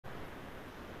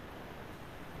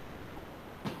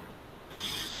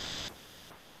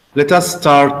Let us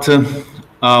start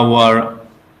our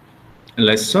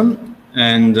lesson,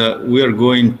 and we are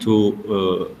going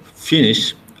to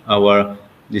finish our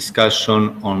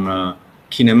discussion on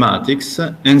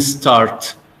kinematics and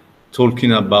start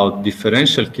talking about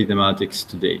differential kinematics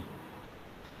today.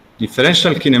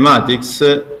 Differential kinematics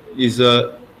is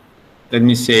let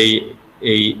me say,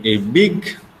 a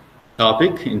big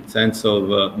topic in sense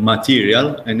of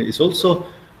material, and it's also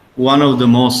one of the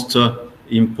most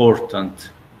important.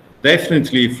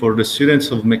 Definitely for the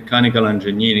students of mechanical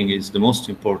engineering is the most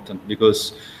important,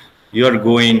 because you are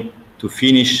going to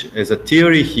finish as a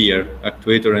theory here,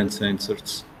 actuator and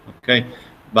sensors, okay?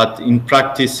 But in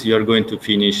practice, you are going to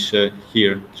finish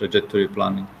here, trajectory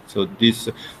planning. So this,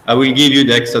 I will give you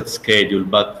the exact schedule,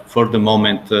 but for the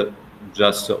moment,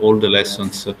 just all the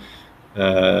lessons,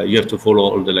 you have to follow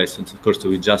all the lessons. Of course,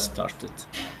 we just started.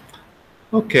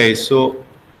 Okay, so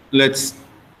let's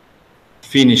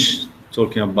finish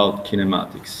talking about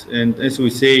kinematics. And as we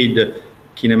said,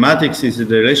 kinematics is the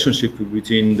relationship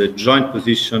between the joint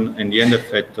position and the end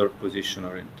effector position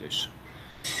orientation.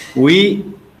 We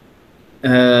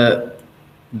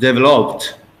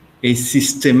developed a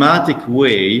systematic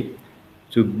way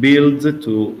to build,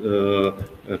 to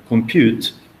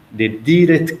compute the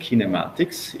direct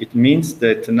kinematics. It means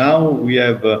that now we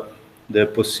have the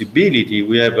possibility,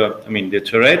 we have, I mean, the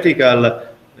theoretical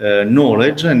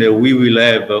knowledge, and we will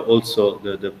have also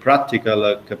the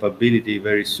practical capability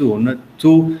very soon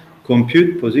to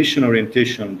compute position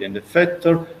orientation of the end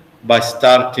effector by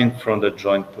starting from the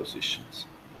joint positions.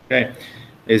 Okay,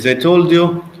 as I told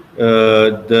you,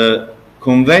 the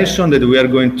convention that we are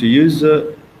going to use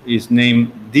is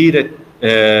named direct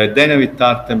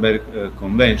Denoted-Tartenberg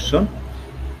convention,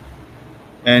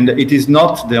 and it is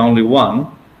not the only one.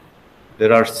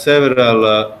 There are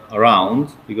several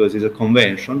around, because it's a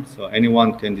convention, so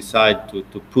anyone can decide to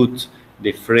put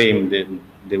the frame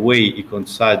the way he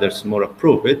considers more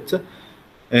appropriate.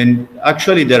 And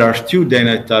actually there are two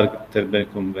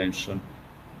Denoted-Tartenberg conventions,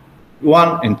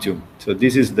 1 and 2. So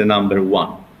this is the number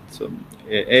 1. So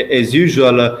as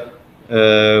usual,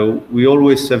 we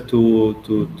always have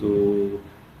to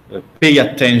pay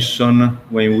attention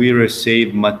when we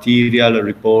receive material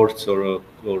reports or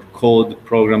code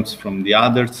programs from the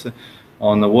others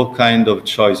on what kind of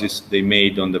choices they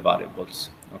made on the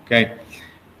variables. Okay,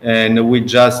 and we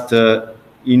just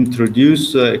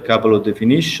introduce a couple of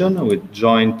definitions with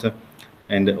joint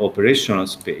and operational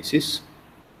spaces,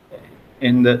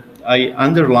 and I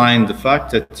underline the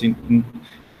fact that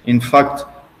in fact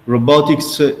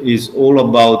robotics is all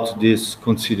about this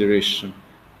consideration.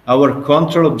 Our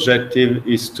control objective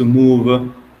is to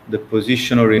move the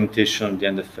position orientation of the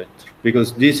end effector,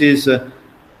 because this is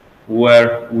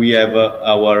where we have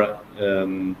our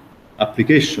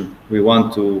application. We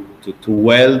want to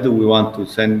weld, we want to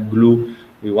send glue,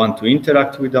 we want to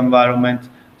interact with the environment,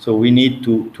 so we need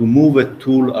to move a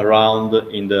tool around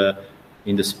in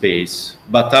the space.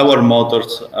 But our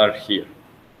motors are here.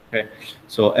 Okay,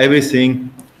 so every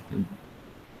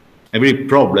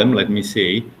problem, let me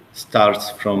say, starts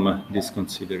from this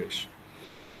consideration.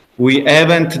 We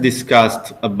haven't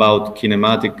discussed about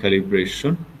kinematic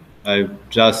calibration. I've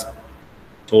just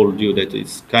told you that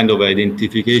it's kind of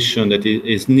identification that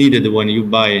is needed when you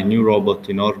buy a new robot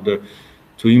in order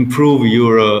to improve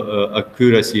your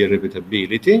accuracy and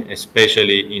repeatability,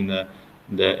 especially in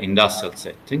the industrial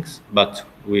settings. But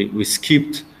we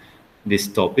skipped this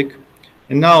topic.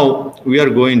 And now we are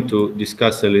going to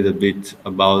discuss a little bit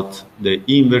about the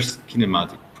inverse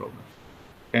kinematic problem.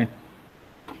 Okay?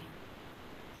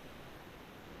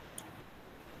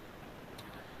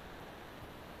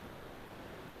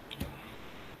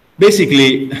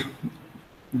 Basically,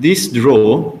 this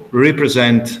draw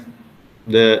represents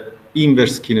the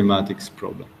inverse kinematics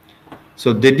problem.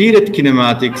 So the direct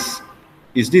kinematics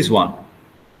is this one.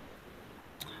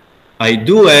 I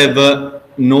do have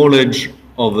knowledge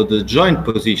of the joint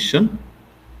position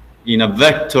in a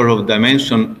vector of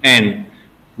dimension n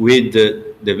with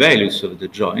the values of the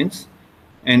joints,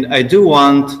 and I do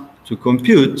want to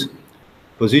compute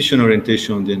position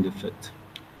orientation of the end effector,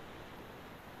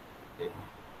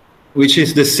 which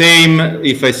is the same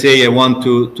if I say I want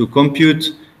to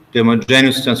compute the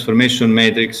homogeneous transformation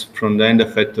matrix from the end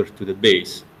effector to the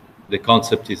base. The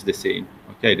concept is the same.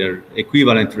 Okay, they're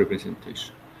equivalent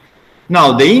representation.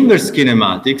 Now the inverse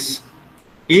kinematics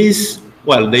is,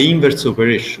 well, the inverse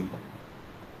operation.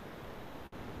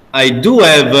 I do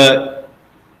have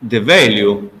the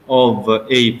value of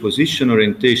a position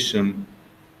orientation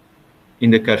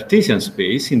in the Cartesian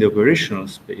space, in the operational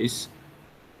space,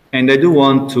 and I do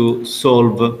want to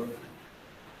solve,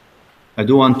 I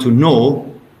do want to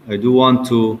know, I do want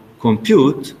to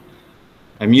compute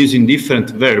I'm using different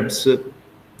verbs,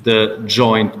 the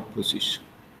joint position.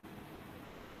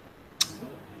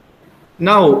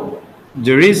 Now,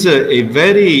 there is a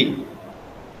very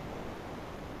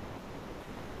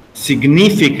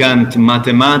significant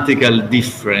mathematical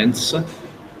difference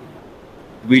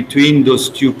between those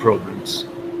two problems.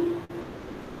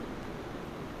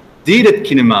 Direct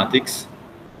kinematics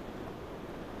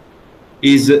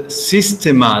is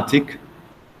systematic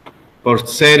for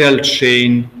serial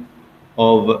chain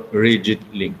of rigid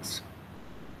links.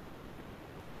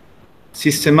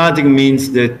 Systematic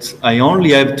means that I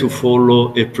only have to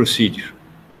follow a procedure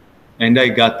and I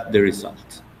got the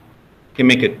result. I can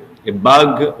make a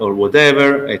bug or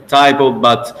whatever, a typo,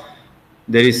 but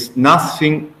there is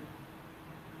nothing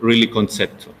really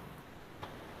conceptual.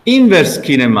 Inverse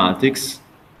kinematics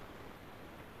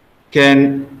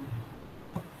can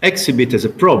exhibit as a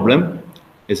problem,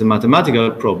 as a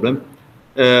mathematical problem,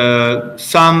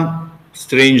 some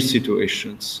strange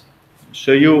situations. I'll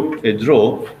show you a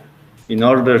draw in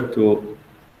order to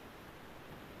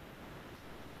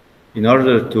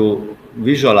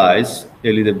visualize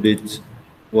a little bit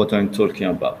what I'm talking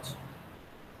about.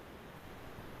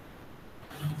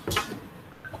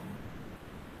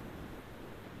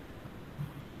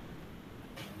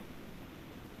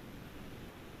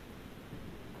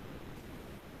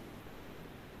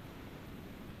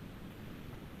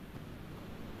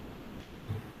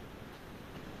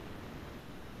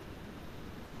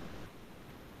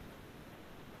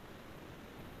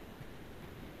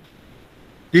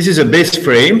 This is a base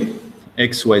frame,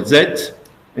 X, Y, Z.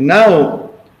 And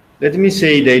now, let me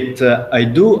say that I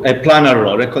do a planar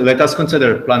robot. Let us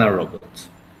consider a planar robot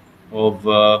of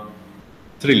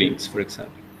 3 links, for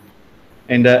example.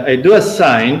 And I do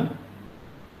assign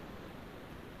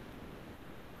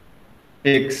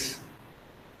X,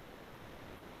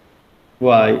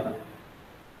 Y,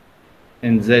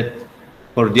 and Z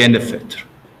for the end effector.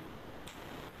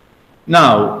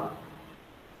 Now,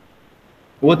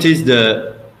 what is the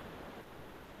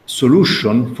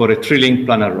solution for a 3-link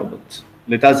planar robot?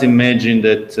 Let us imagine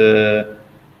that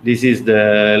this is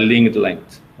the linked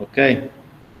length, okay?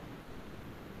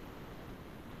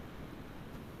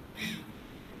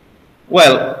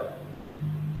 Well,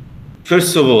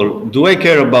 first of all, do I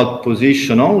care about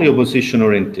position only or position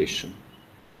orientation?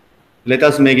 Let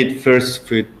us make it first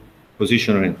with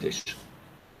position orientation.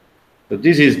 So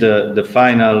this is the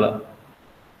final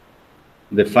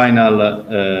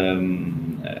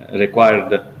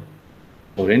required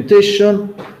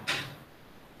orientation,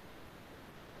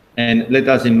 and let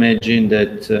us imagine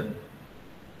that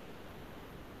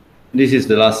this is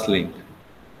the last link.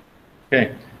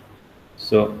 Okay,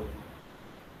 so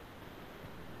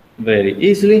very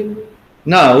easily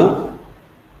now,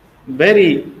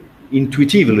 very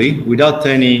intuitively, without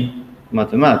any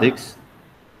mathematics,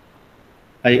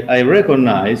 I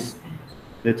recognize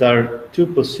that there are 2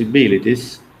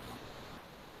 possibilities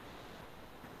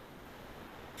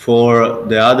for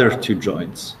the other 2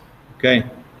 joints, okay?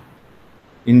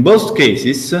 In both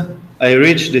cases, I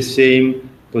reach the same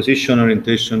position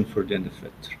orientation for the end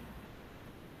effector.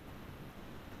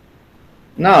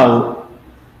 Now,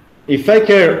 if I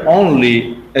care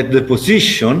only at the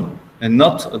position and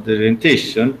not at the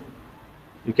orientation,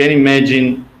 you can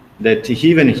imagine that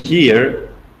even here,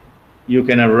 you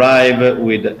can arrive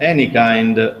with any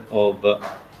kind of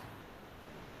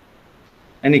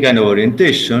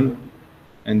orientation,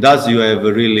 and thus you have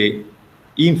really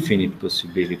infinite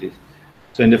possibilities.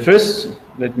 So in the first,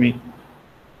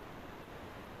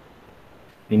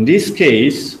 in this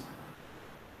case,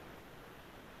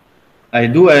 I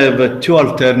do have 2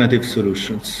 alternative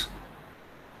solutions,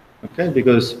 okay?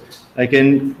 Because I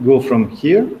can go from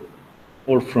here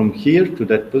or from here to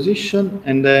that position,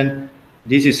 and then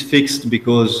this is fixed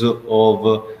because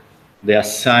of the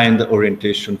assigned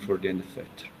orientation for the end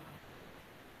effector.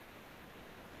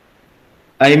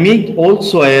 I may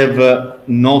also have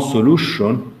no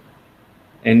solution,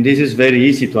 and this is very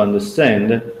easy to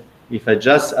understand if I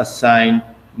just assign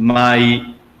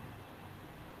my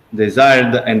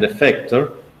desired end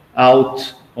effector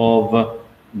out of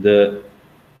the,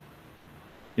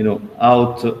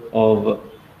 out of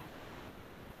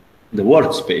the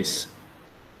workspace.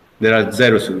 There are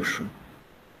 0 solutions.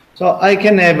 So I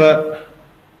can have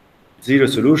 0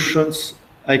 solutions,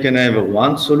 I can have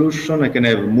 1 solution, I can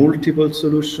have multiple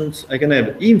solutions, I can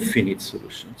have infinite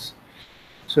solutions.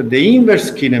 So the inverse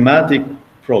kinematic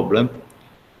problem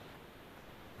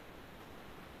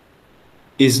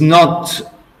is not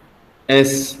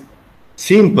as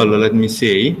simple, let me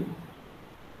say,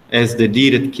 as the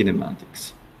direct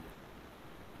kinematics.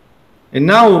 And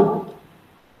now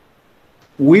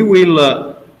we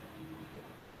will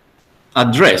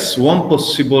address one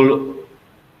possible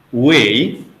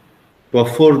way to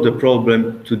afford the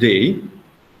problem today,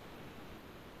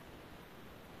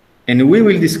 and we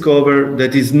will discover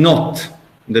that is not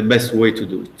the best way to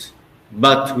do it.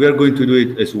 But we are going to do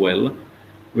it as well.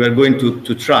 We are going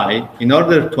to try in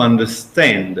order to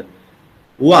understand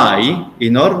why,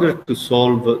 in order to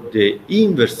solve the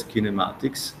inverse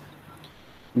kinematics,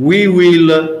 we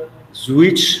will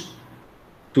switch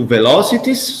to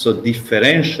velocities, so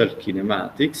differential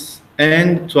kinematics,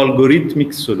 and to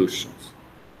algorithmic solutions.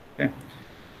 Okay?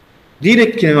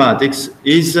 Direct kinematics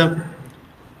is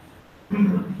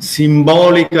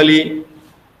symbolically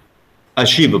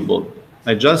achievable.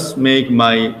 I just make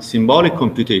my symbolic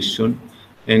computation,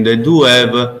 and I do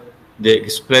have the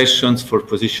expressions for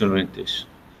position orientation.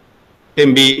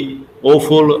 Can be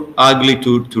awful, ugly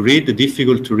to read,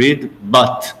 difficult to read,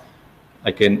 but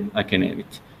I can have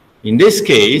it. In this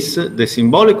case, the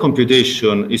symbolic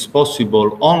computation is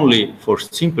possible only for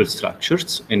simple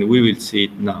structures, and we will see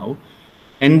it now.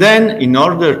 And then, in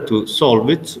order to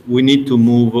solve it, we need to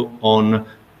move on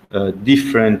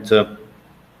different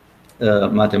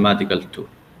mathematical tools.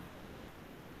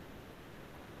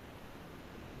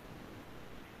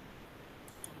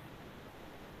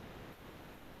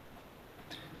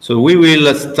 So we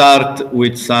will start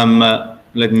with some,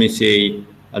 let me say,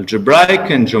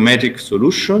 algebraic and geometric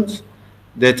solutions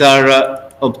that are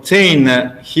obtained,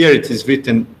 here it is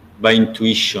written by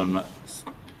intuition.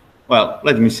 Well,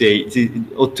 let me say, it is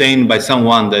obtained by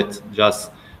someone that just,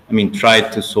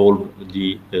 tried to solve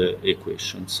the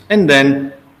equations. And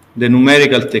then the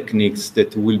numerical techniques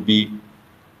that will be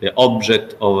the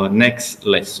object of our next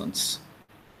lessons.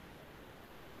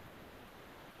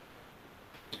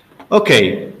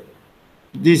 Okay,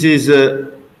 this is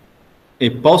a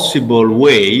possible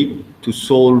way to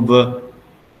solve a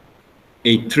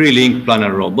three-link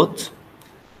planar robot.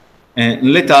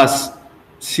 And let us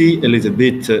see a little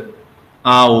bit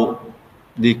how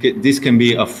this can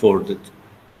be afforded.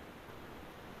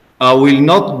 I will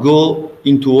not go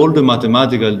into all the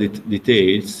mathematical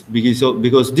details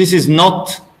because this is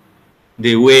not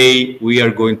the way we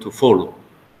are going to follow,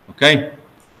 okay?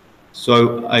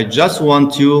 So I just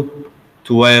want you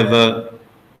to have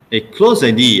a close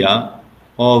idea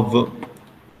of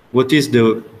what is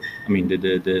the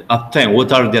attempt,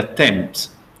 what are the attempts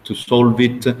to solve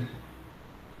it at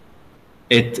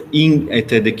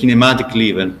the kinematic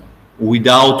level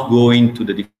without going to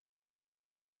the level.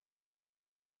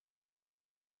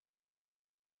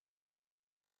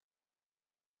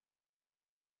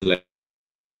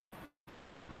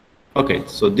 Okay,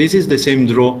 so this is the same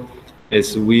draw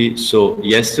as we saw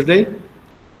yesterday.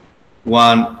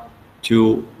 1,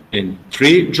 2, and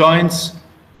 3 joints.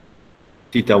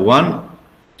 Theta 1,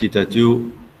 theta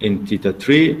 2, and theta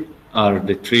 3 are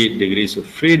the 3 degrees of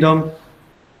freedom.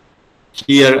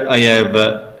 Here I have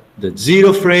the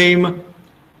 0 frame.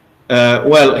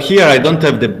 Well, here I don't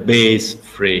have the base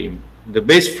frame. The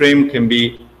base frame can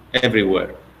be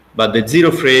everywhere, but the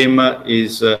 0 frame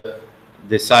is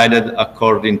decided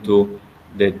according to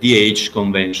the DH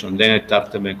convention,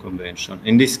 Dennett-Arterburg convention.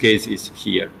 In this case, it's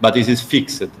here, but it is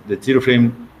fixed. The 0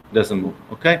 frame doesn't move,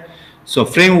 okay? So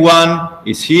frame 1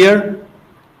 is here,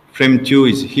 frame 2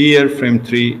 is here, frame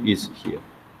 3 is here.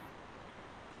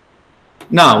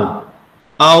 Now,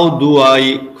 how do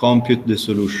I compute the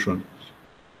solution?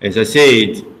 As I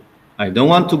said, I don't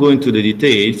want to go into the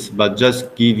details, but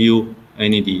just give you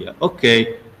an idea.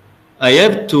 Okay, I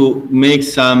have to make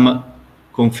some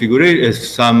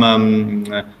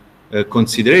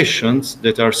considerations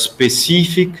that are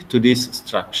specific to this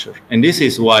structure, and this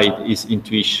is why it is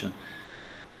intuition.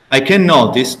 I can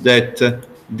notice that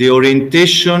the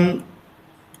orientation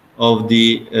of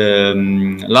the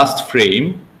last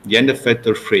frame, the end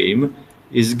effector frame,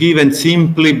 is given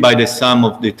simply by the sum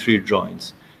of the 3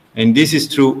 joints, and this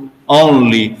is true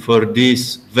only for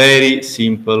this very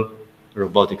simple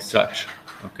robotic structure.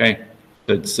 Okay.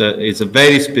 It's a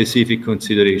very specific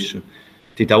consideration.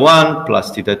 Theta 1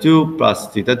 plus theta 2 plus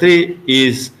theta 3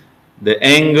 is the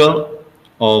angle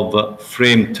of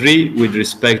frame 3 with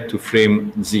respect to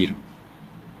frame 0.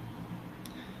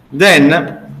 Then,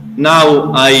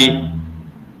 now I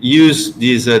use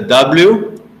this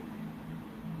W,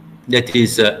 that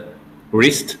is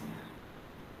wrist.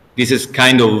 This is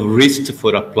kind of wrist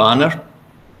for a planar.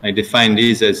 I define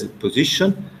this as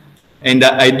position. And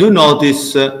I do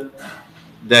notice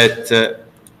that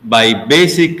by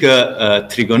basic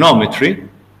trigonometry,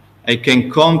 I can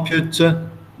compute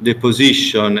the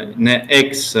position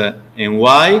x and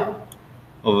y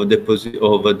of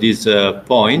this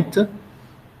point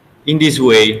in this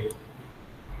way.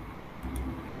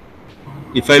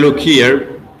 If I look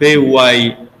here,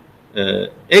 py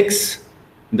x,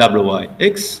 wy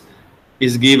x,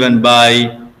 is given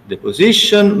by the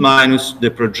position minus the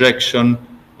projection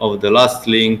of the last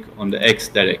link on the x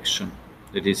direction.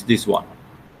 That is this one.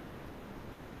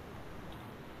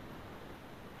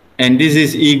 And this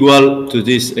is equal to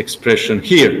this expression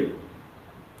here,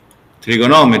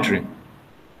 trigonometry.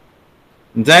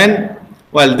 Then,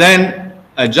 well, then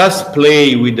I just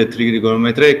play with the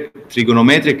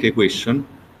trigonometric equation,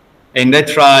 and I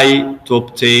try to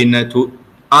obtain, to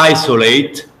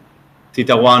isolate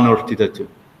θ1 or θ2.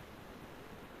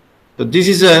 So this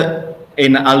is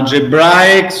an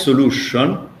algebraic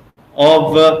solution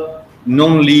of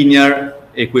nonlinear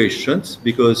equations,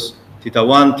 because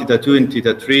θ1, θ2, and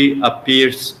θ3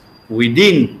 appears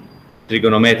within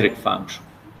trigonometric function.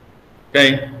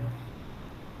 Okay?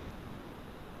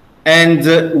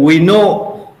 And we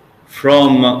know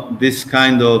from this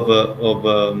kind of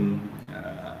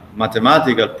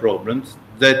mathematical problems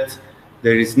that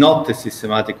there is not a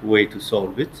systematic way to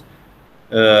solve it.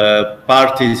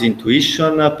 Part is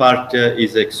intuition, part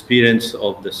is experience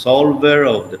of the solver,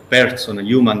 of the person, a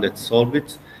human that solves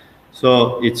it.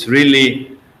 So it's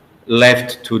really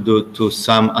left to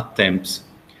some attempts.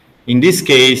 In this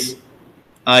case,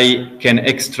 I can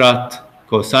extract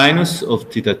cosinus of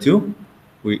θ2.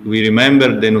 We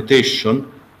remember the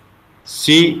notation.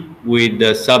 C with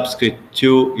the subscript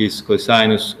 2 is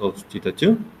cosinus of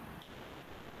θ2.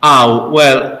 How?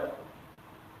 Well,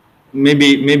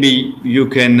 maybe you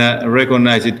can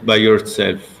recognize it by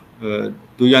yourself. Do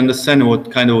you understand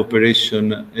what kind of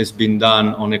operation has been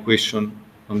done on equation,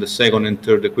 on the second and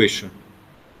third equation?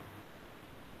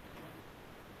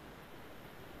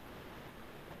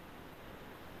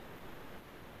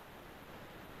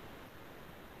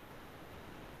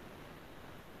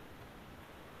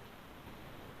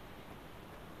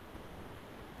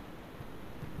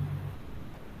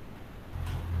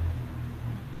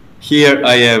 Here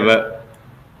I have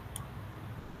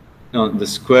the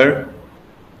square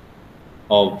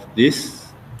of this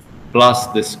plus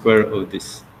the square of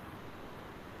this.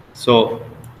 So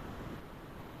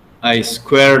I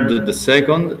squared the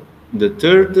second, the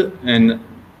third, and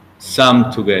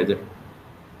sum together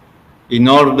in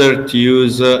order to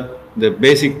use the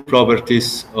basic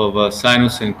properties of a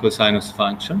sinus and cosinus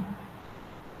function,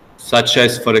 such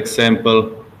as, for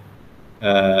example,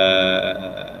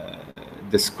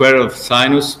 the square of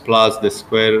sinus plus the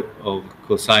square of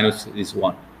cosinus is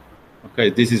 1. Okay,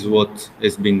 this is what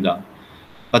has been done.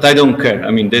 But I don't care.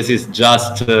 I mean, this is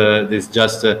just the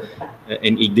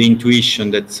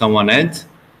intuition that someone had.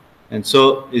 And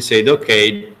so he said,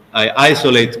 okay, I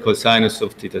isolate cosinus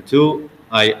of θ2,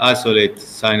 I isolate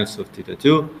sinus of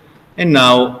θ2, and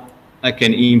now I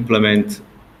can implement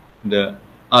the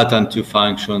atan2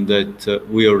 function that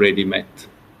we already met.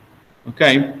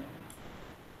 Okay?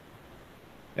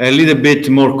 A little bit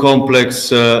more complex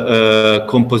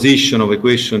composition of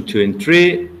equation 2 and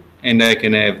 3, and I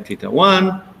can have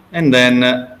θ1, and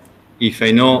then if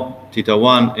I know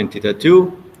θ1 and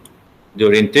θ2, the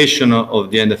orientation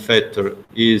of the end effector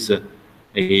is a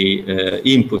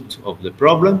input of the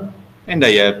problem, and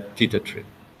I have θ3.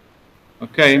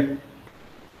 Okay?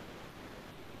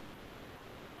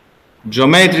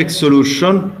 Geometric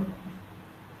solution.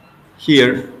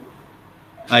 Here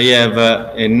I have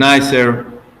a nicer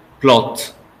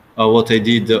plot of what I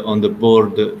did on the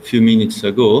board a few minutes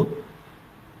ago.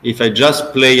 If I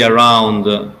just play around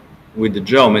with the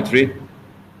geometry,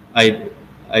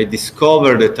 I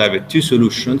discover that I have two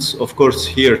solutions. Of course,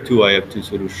 here too I have two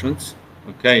solutions.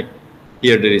 Okay,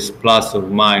 here there is plus or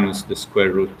minus the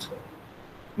square root.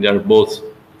 They are both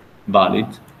valid.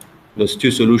 Those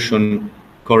two solutions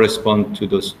correspond to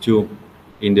those two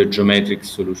in the geometric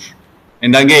solution.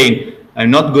 And again,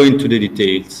 I'm not going to the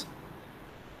details,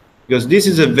 because this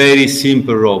is a very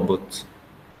simple robot.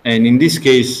 And in this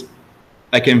case,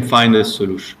 I can find a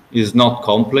solution. It's not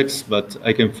complex, but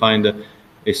I can find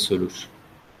a solution.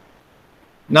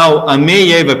 Now, I may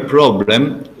have a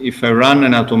problem if I run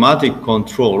an automatic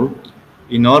control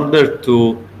in order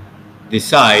to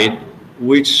decide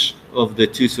which of the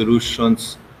two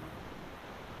solutions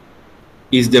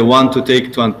is the one to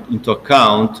take into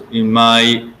account in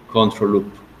my control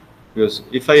loop. Because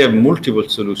if I have multiple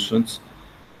solutions,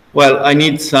 well, I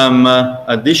need some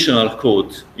additional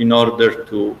code in order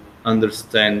to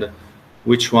understand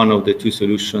which one of the two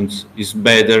solutions is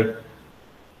better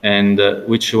and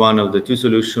which one of the two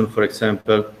solutions, for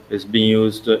example, has been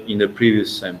used in the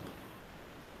previous sample.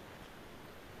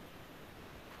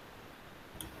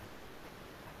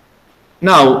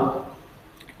 Now,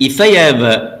 if I have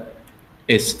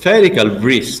a spherical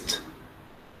wrist,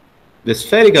 the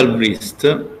spherical wrist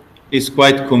is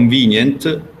quite convenient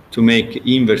to make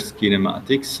inverse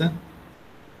kinematics,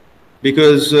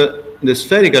 because the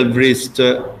spherical wrist,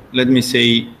 let me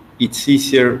say, it's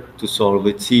easier to solve.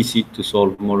 It's easy to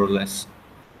solve, more or less.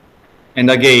 And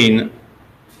again,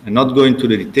 I'm not going to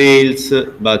the details,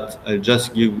 but I'll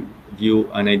just give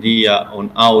you an idea on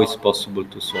how it's possible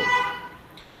to solve.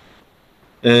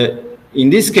 In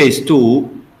this case too,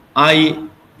 I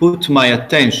put my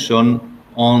attention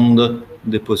on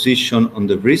the position on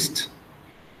the wrist,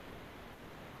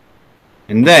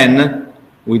 and then,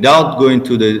 without going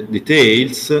to the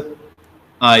details,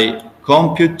 I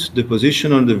compute the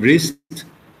position on the wrist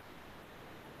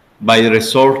by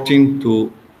resorting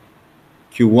to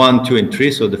Q1, 2, and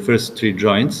 3, so the first 3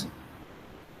 joints,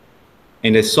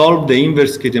 and I solve the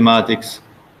inverse kinematics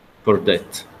for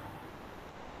that.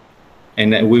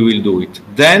 And we will do it.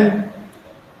 Then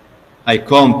I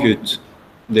compute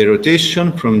the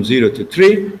rotation from 0 to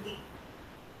 3.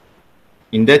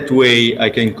 In that way, I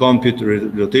can compute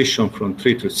rotation from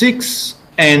 3 to 6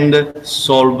 and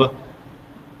solve,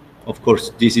 of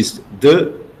course, this is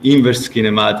the inverse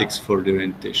kinematics for the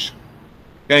orientation.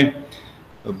 Okay?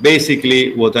 So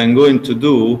basically, what I'm going to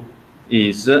do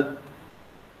is,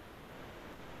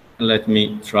 let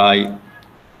me try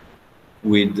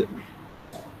with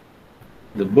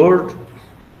the board.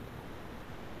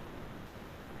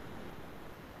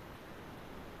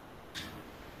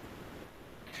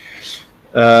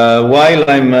 While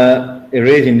I'm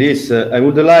erasing this, I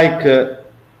would like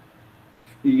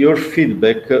your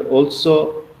feedback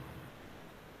also.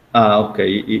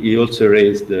 Okay, he also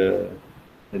erased the,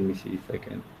 let me see if I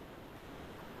can.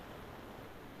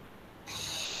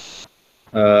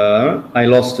 I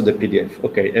lost the PDF.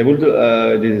 Okay, I would.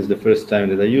 This is the first time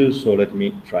that I use, so let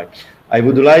me try. I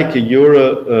would like your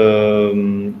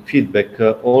feedback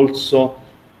also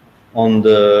on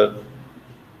the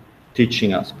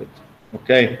teaching aspect.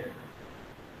 Okay,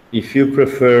 if you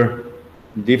prefer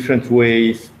different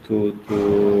ways to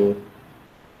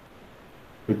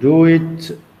do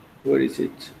it, where is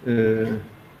it?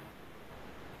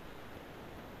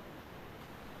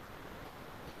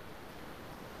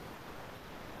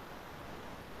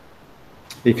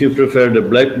 If you prefer the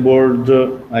blackboard,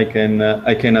 I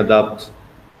can adapt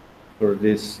for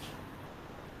this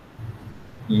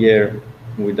year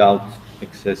without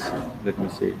excessive, let me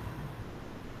say,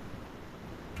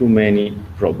 too many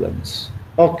problems.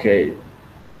 Okay.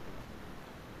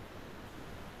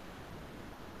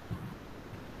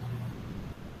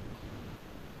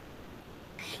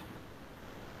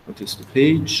 What is the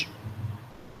page?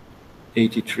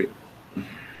 83.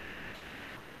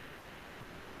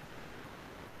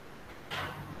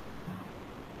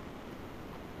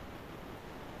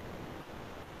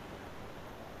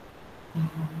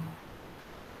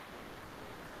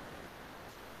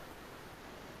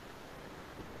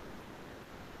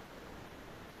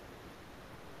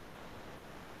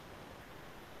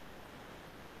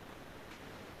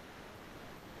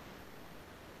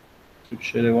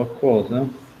 Succede qualcosa?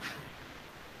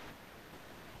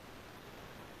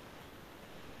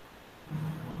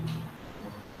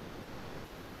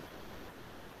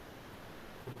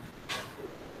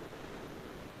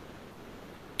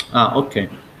 Okay.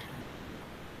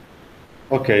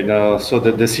 Okay, now, so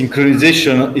the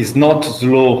synchronization is not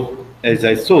slow as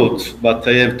I thought, but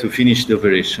I have to finish the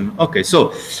operation. Okay,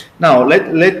 so now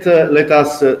let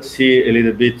us see a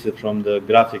little bit from the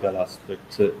graphical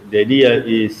aspect. The idea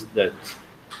is that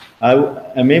I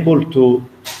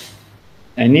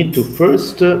need to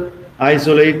first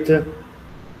isolate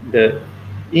the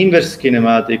inverse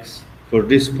kinematics for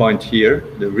this point here,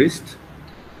 the wrist,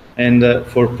 and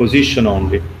for position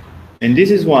only. And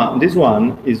this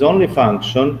one is only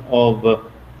function of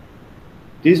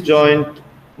this joint,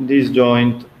 and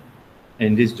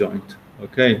this joint.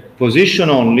 Okay, position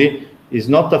only is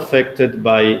not affected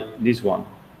by this one.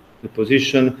 The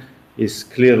position is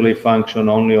clearly function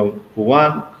only of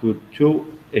Q1, Q2,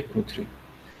 and Q3.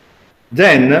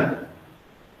 Then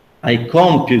I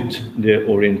compute the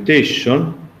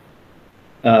orientation.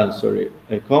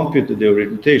 I compute the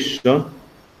orientation.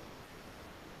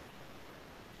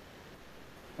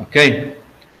 Okay,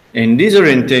 and this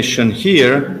orientation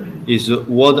here is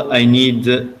what I need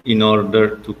in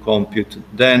order to compute.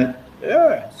 Then,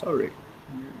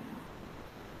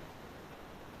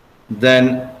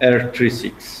 then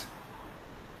R36.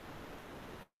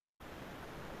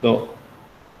 So,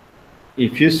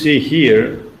 if you see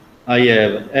here, I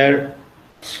have R.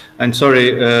 I'm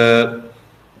sorry.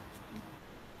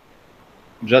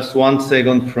 Just 1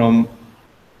 second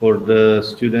for the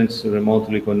students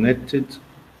remotely connected.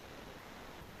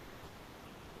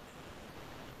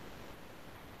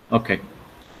 Okay.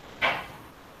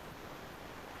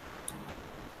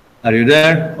 Are you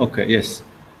there? Okay, yes.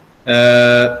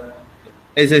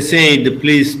 As I said,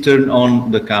 please turn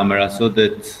on the camera so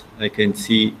that I can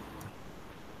see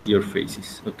your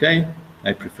faces, okay?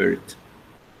 I prefer it.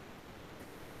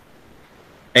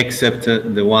 Except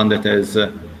the one that has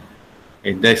a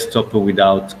desktop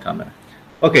without camera.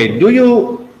 Okay, do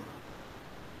you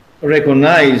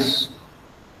recognize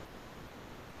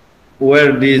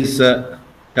where this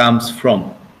comes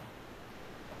from?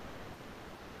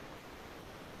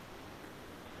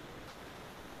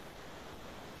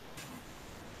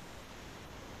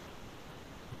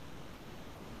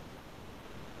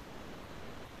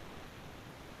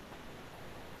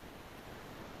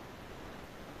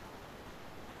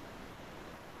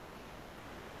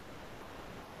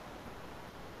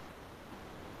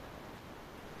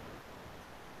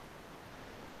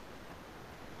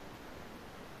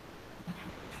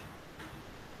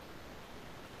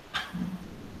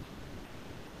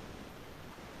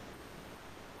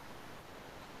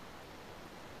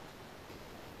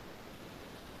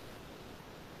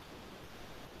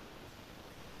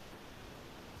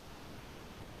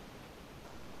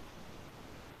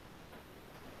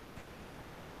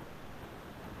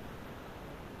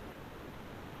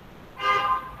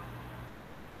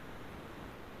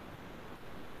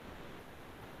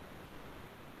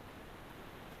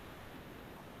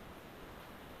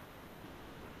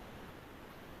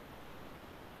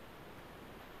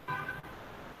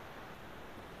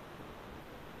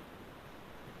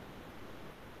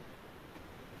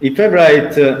 If I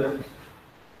write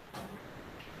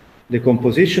the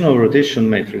composition of rotation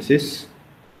matrices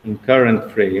in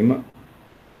current frame,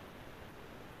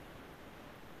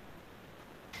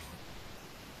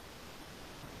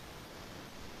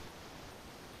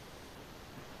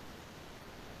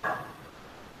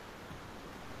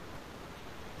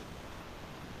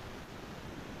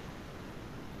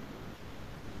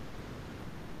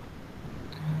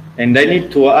 and I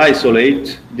need to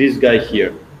isolate this guy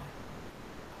here.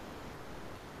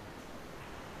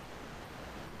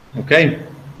 Okay?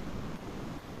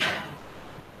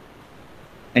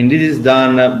 And this is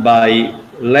done by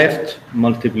left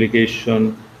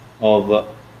multiplication of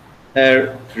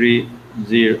R3,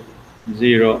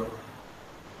 0,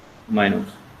 minus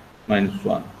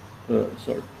 1.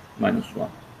 Sorry, minus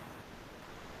 1.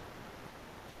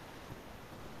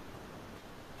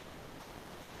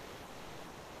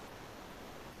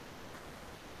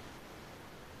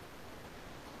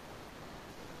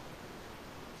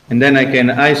 And then I can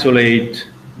isolate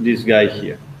this guy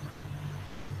here.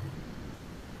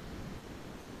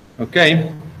 Okay?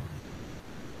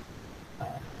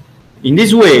 In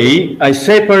this way, I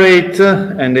separate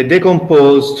and I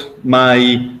decomposed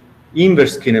my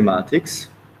inverse kinematics,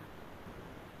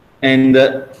 and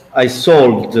I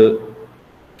solved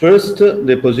first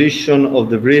the position of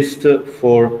the wrist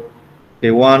for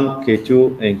K1,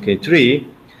 K2, and K3,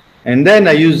 and then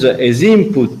I use as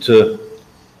input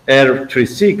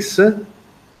R36,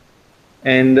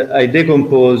 and I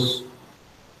decompose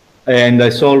and I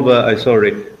solve.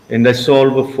 And I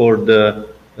solve for the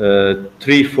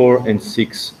 3, 4, and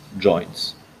 6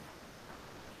 joints.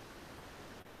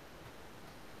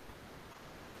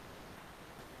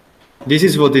 This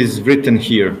is what is written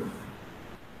here.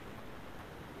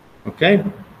 Okay.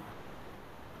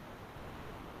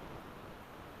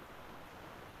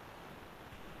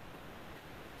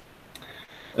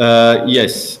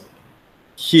 Yes.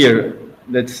 Here,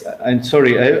 that's. I'm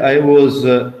sorry. I was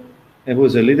a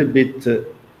little bit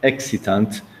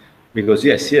hesitant, because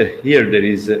yes, here there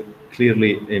is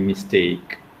clearly a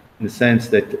mistake in the sense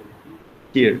that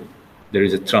here there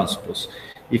is a transpose.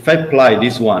 If I apply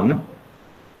this one,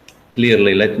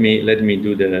 clearly, let me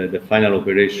do the final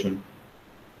operation.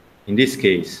 In this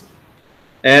case,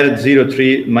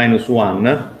 R03 minus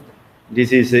 1,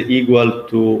 this is equal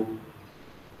to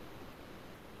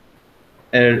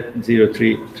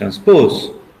R03 transpose.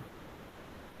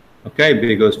 Okay,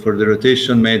 because for the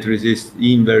rotation matrices,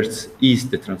 inverse is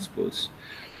the transpose.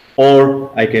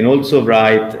 Or I can also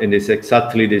write, and it's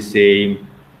exactly the same,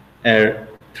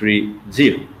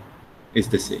 R30 is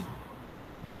the same.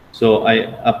 So I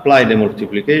apply the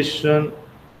multiplication,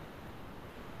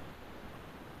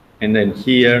 and then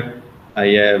here I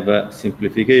have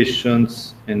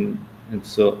simplifications, and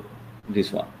so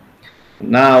this one.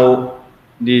 Now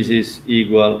this is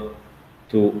equal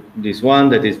to this one,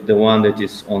 that is the one that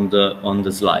is on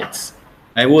the slides.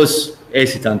 I was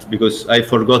hesitant because I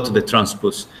forgot the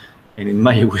transpose, and in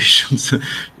my equations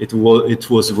it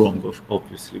was wrong,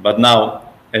 obviously. But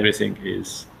now everything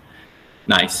is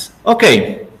nice.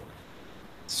 Okay,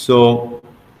 so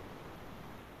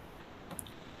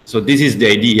So this is the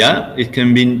idea. It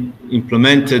can be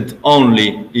implemented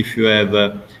only if you have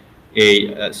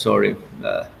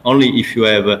only if you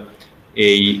have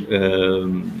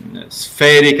a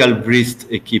spherical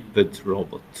wrist-equipped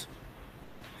robot.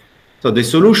 So the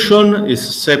solution is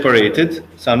separated.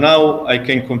 So now I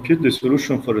can compute the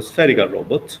solution for a spherical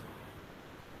robot.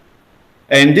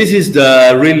 And this is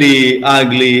the really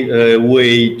ugly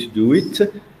way to do it.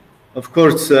 Of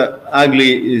course,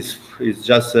 ugly is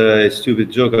just a stupid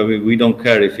joke. I mean, we don't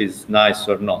care if it's nice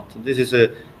or not. This is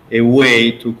a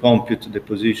way to compute the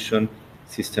position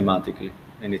systematically,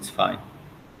 and it's fine.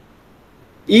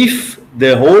 If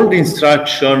the old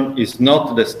instruction is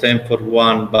not the Stanford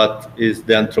one, but is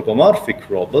the anthropomorphic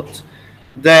robot,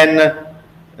 then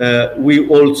we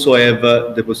also have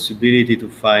the possibility to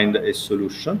find a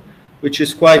solution, which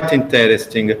is quite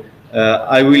interesting.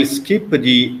 I will skip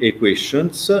the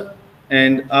equations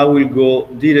and I will go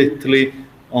directly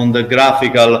on the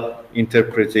graphical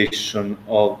interpretation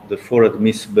of the four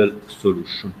admissible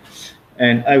solution.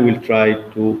 And I will try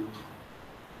to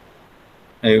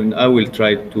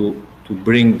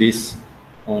bring this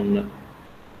on.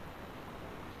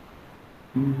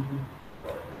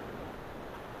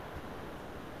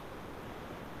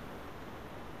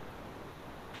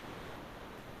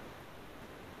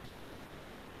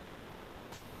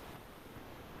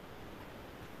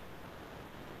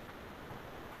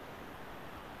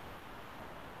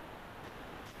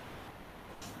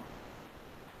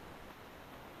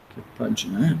 Che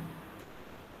pagina è?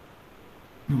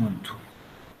 91.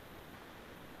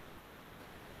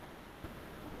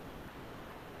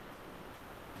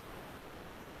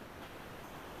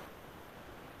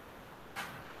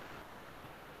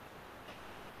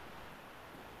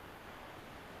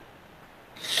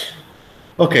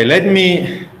 Okay, let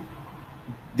me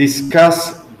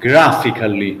discuss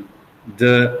graphically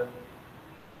the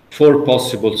four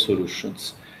possible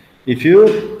solutions. If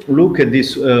you look at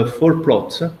these four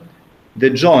plots, the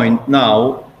joint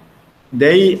now,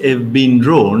 they have been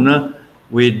drawn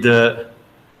with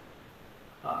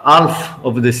half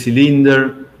of the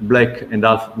cylinder black and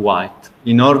half white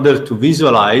in order to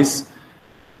visualize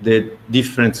the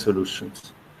different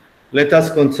solutions. Let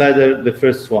us consider the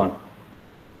first one.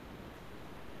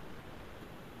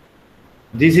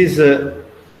 This is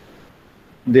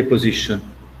the position.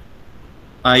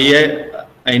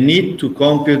 I need to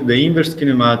compute the inverse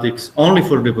kinematics only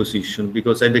for the position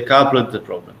because I decoupled the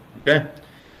problem, okay?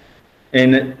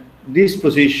 And this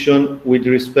position with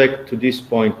respect to this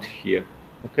point here,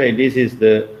 okay? This is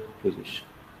the position.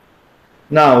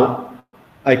 Now,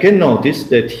 I can notice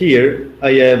that here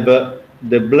I have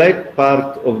the black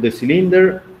part of the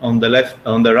cylinder on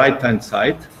the right-hand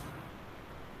side.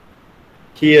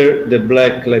 Here, the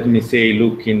black, let me say,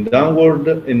 looking downward,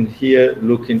 and here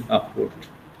looking upward.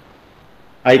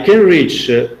 I can reach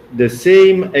the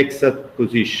same exact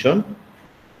position,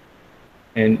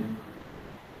 and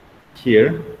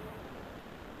here,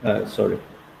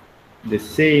 the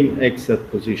same exact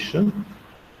position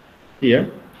here,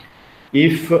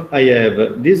 if I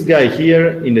have this guy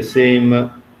here in the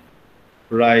same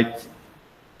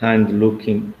right-hand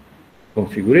looking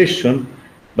configuration,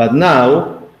 but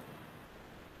now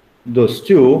those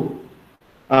two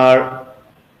are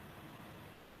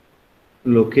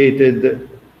located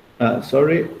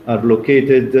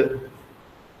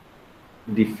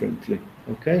differently,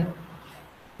 okay?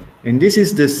 And this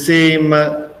is the same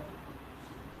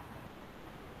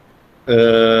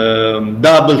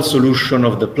double solution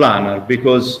of the planar,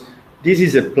 because this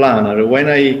is a planar.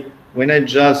 When I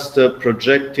just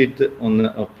project it on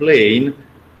a plane,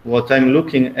 what I'm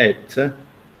looking at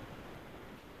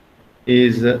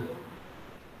is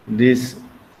this.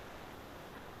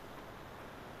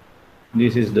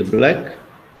 This is the black,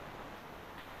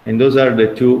 and those are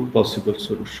the two possible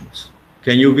solutions.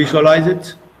 Can you visualize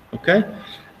it? Okay.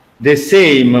 The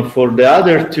same for the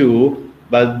other two,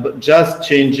 but just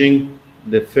changing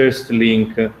the first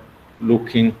link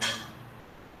looking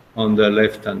on the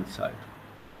left-hand side.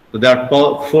 So there are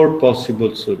four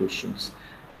possible solutions.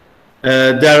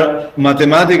 They are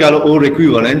mathematical or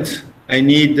equivalent. I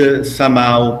need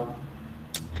somehow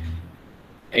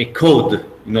a code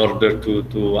in order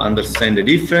to understand the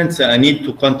difference. I need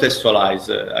to contextualize.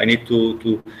 I need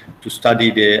to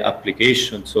study the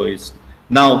application. So it's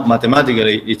now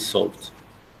mathematically it's solved.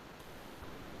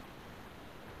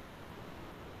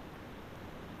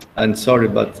 I'm sorry,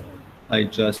 but I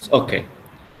just, okay.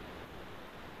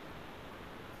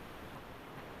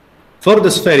 For the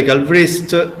spherical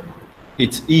wrist,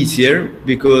 it's easier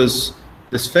because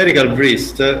the spherical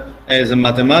wrist has a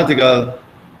mathematical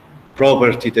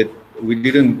property that we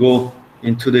didn't go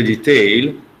into the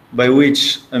detail, by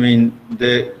which, I mean,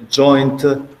 the joint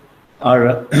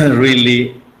are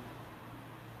really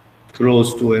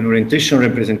close to an orientation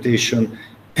representation,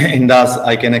 and thus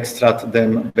I can extract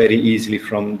them very easily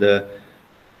from the...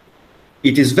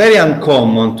 It is very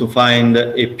uncommon to find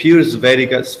a pure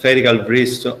spherical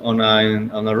wrist on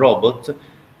a robot,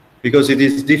 because it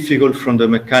is difficult from the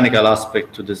mechanical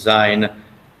aspect to design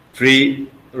three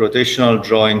rotational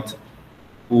joints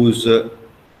whose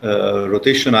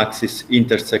rotation axis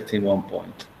intersect in one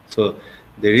point. So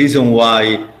the reason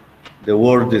why the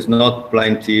world is not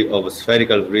plenty of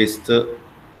spherical wrist,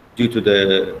 due to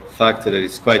the fact that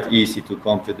it's quite easy to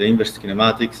compute the inverse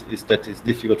kinematics, is that it's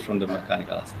difficult from the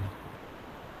mechanical aspect.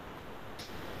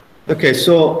 Okay,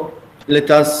 so let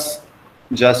us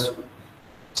just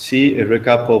see a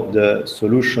recap of the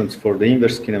solutions for the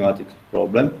inverse kinematics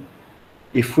problem.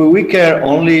 If we care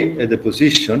only at the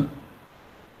position,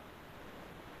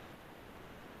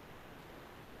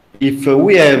 if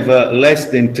we have less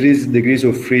than 3 degrees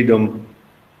of freedom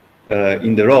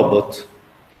in the robot,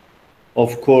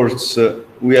 of course,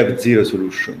 we have 0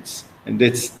 solutions. And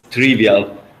that's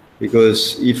trivial,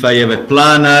 because if I have a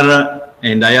planar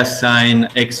and I assign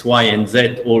x, y, and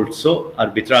z also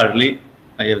arbitrarily,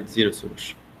 I have 0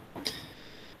 solution.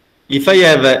 If I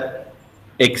have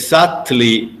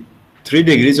exactly 3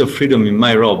 degrees of freedom in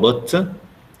my robot,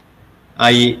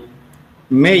 I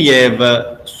may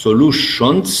have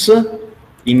solutions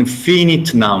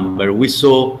infinite number. We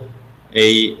saw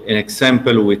an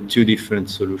example with 2 different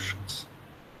solutions.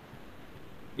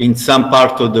 In some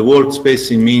part of the workspace,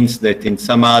 it means that in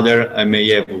some other, I may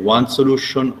have 1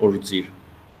 solution or 0.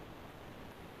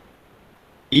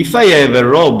 If I have a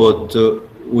robot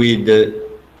with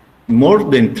more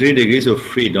than 3 degrees of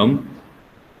freedom,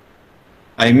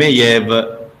 I may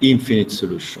have infinite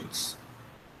solutions.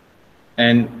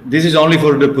 And this is only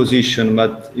for the position,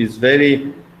 but it's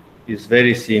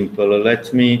very simple.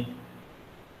 Let me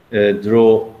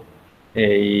draw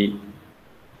a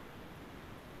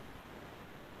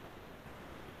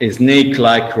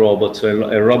snake-like robot, so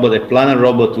a planar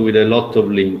robot with a lot of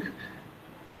link.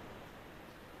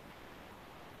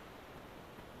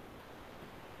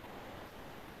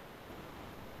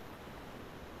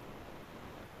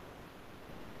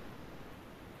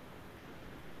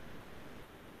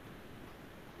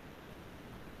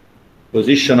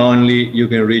 Position only, you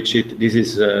can reach it. This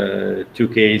is 2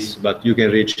 case, but you can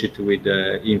reach it with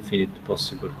infinite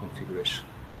possible configuration.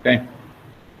 Okay.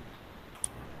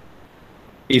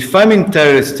 If I'm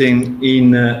interested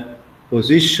in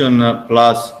position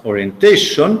plus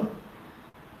orientation,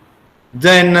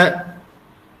 then,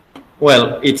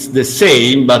 well, it's the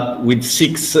same, but with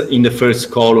 6 in the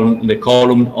first column, the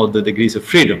column of the degrees of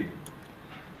freedom.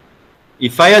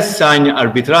 If I assign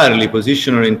arbitrarily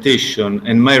position orientation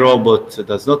and my robot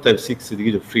does not have 6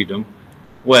 degrees of freedom,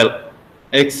 well,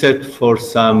 except for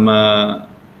some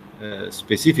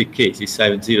specific cases,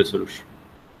 I have 0 solution.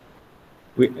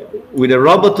 With a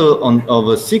robot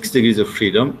of 6 degrees of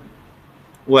freedom,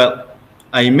 well,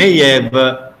 I may have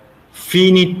a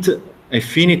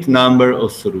finite number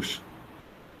of solutions.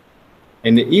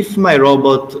 And if my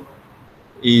robot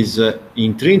is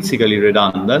intrinsically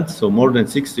redundant, so more than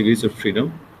 6 degrees of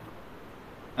freedom,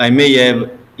 I may have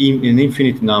an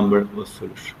infinite number of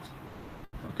solutions.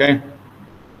 Okay?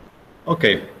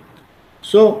 Okay.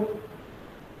 So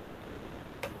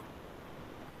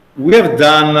we have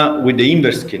done with the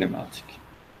inverse kinematic.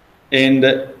 And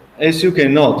as you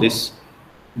can notice,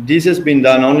 this has been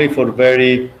done only for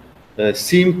very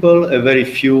simple, very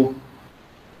few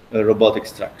robotic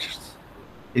structures.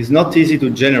 It's not easy to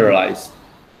generalize.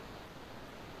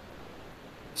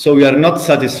 So we are not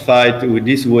satisfied with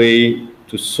this way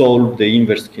to solve the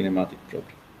inverse kinematic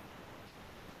problem.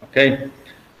 Okay?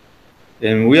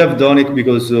 And we have done it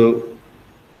because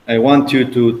I want you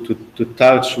to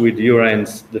touch with your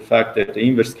hands the fact that the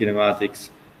inverse kinematics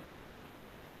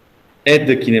at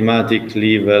the kinematic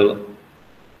level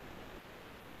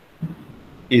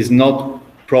is not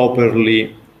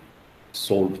properly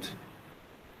solved.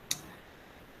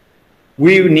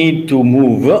 We need to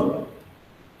move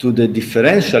to the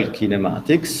differential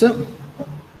kinematics,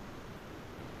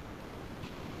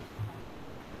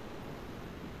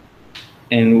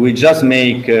 and we just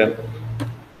make a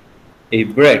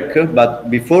break, but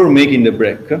before making the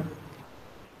break,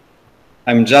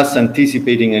 I'm just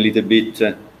anticipating a little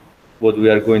bit what we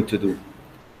are going to do.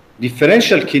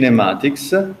 Differential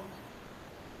kinematics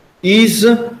is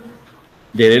the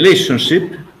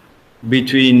relationship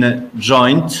between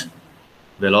joint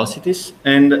velocities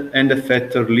and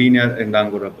effector linear and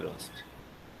angular velocity.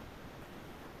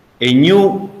 A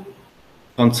new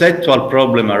conceptual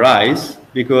problem arises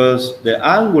because the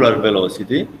angular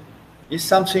velocity is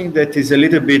something that is a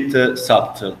little bit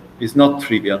subtle, it's not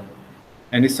trivial,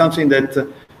 and it's something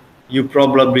that you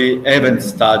probably haven't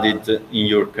studied in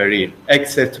your career,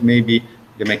 except maybe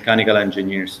the mechanical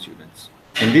engineering students.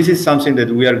 And this is something that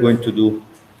we are going to do.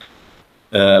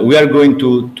 We are going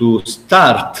to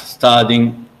start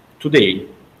studying today.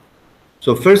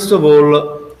 So first of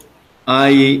all,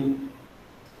 I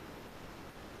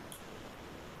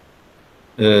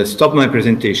stop my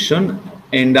presentation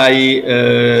and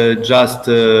I just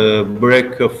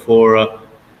break for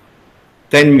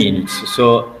 10 minutes.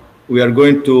 So we are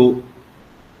going to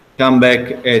come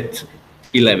back at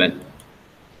 11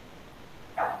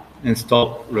 and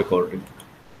stop recording.